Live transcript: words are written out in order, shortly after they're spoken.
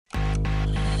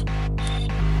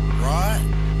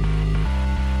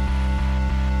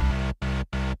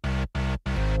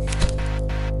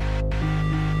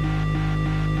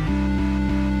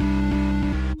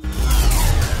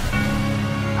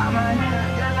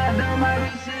I done my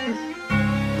riches.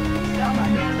 Stop my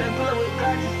dance, they pull up with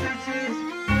Glocks and switches.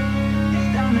 This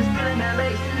diamond still in that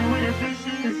lake, sitting with the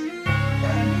fishes.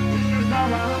 This is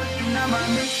not my hoe, she not my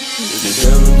missus. The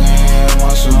devil can't have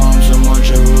my soul, I'm so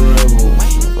much of a rebel.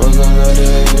 Fuck all of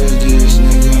the haters, this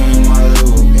nigga ain't my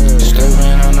level.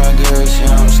 Stepping on the gas,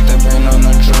 yeah, I'm stepping on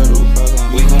the treadle.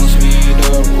 We gon' speed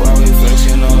up while we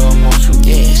flexing all our muscle.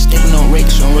 Yeah, stepping on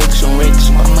wrecks, on wrecks, on wrecks.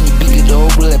 My money bigger, the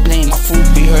whole bullet plane. My food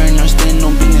be hurting, I'm standing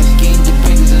on business. Getting the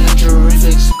biggest and the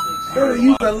terrifics. Better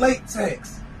use the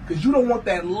latex, cause you don't want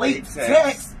that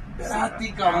latex that I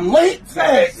think I'm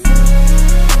latex.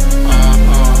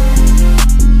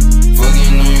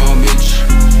 Fucking on your bitch,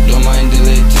 don't mind the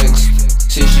latex.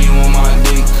 Say she want my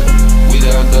dick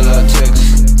without the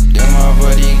latex. Then my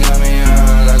body got me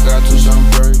high like I took some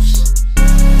perks.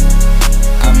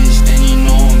 I been standing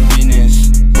on business,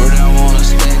 but I wanna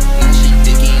stack. Now she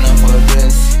digging up her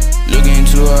dress. Look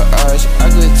into her eyes, I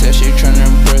could tell she tryna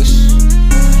impress.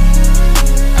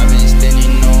 I been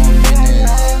standing on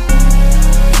business.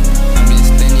 I been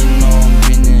standing on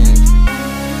business.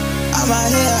 I'm out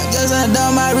here, just I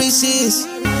done my riches.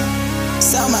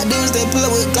 Saw my demons, they pull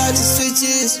up with Glocks and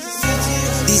switches.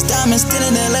 These diamonds still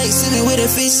in the lake, swimming with the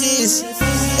fishes.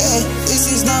 Hey, this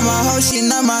is not my hoe, she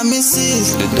not my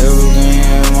missus. The devil can't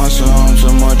have my soul, I'm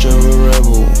so much of a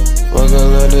rebel. Fuck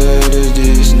all of the haters,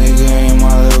 this nigga ain't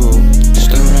my level.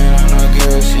 Stepping on the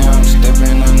gas, yeah, I'm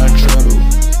stepping on the treadle.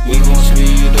 We gon'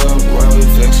 speed up while we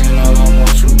flexing all our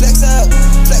muscle. Flex up,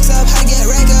 I get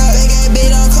rank up. Big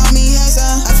don't call me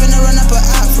handsome. I finna run up a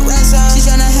out for ransom. She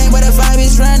tryna hang, but the vibe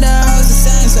is random. I was the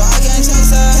same, so I can't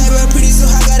chase her. Hey, bro, pretty,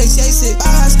 so I gotta chase it. My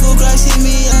high school crush hit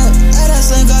me up. Hey, that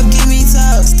link up, give me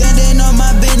tough. Standing on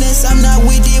my business, I'm not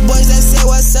with these boys that say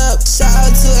what's up. Shout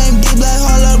out to MD Black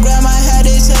Hologram, I had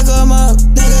to check them up.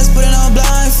 Niggas putting on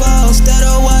blindfolds, they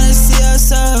don't wanna see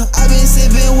us up. I been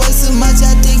sipping way too much,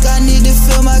 I think I need to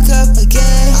fill my cup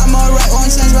again. I'm alright, won't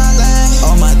change my lane.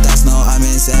 All my thoughts know I'm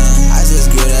insane. I just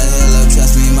grew the hell up,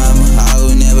 trust me, mama, I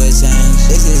will never change.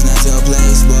 This is not your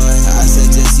place, boy, I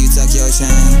suggest you tuck your chain.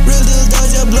 Real deal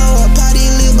doja blow up, party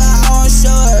live by I won't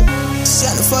show up.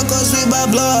 Shut the fuck up, sweet by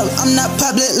blow up. I'm not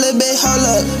public, little bit, hold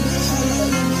up.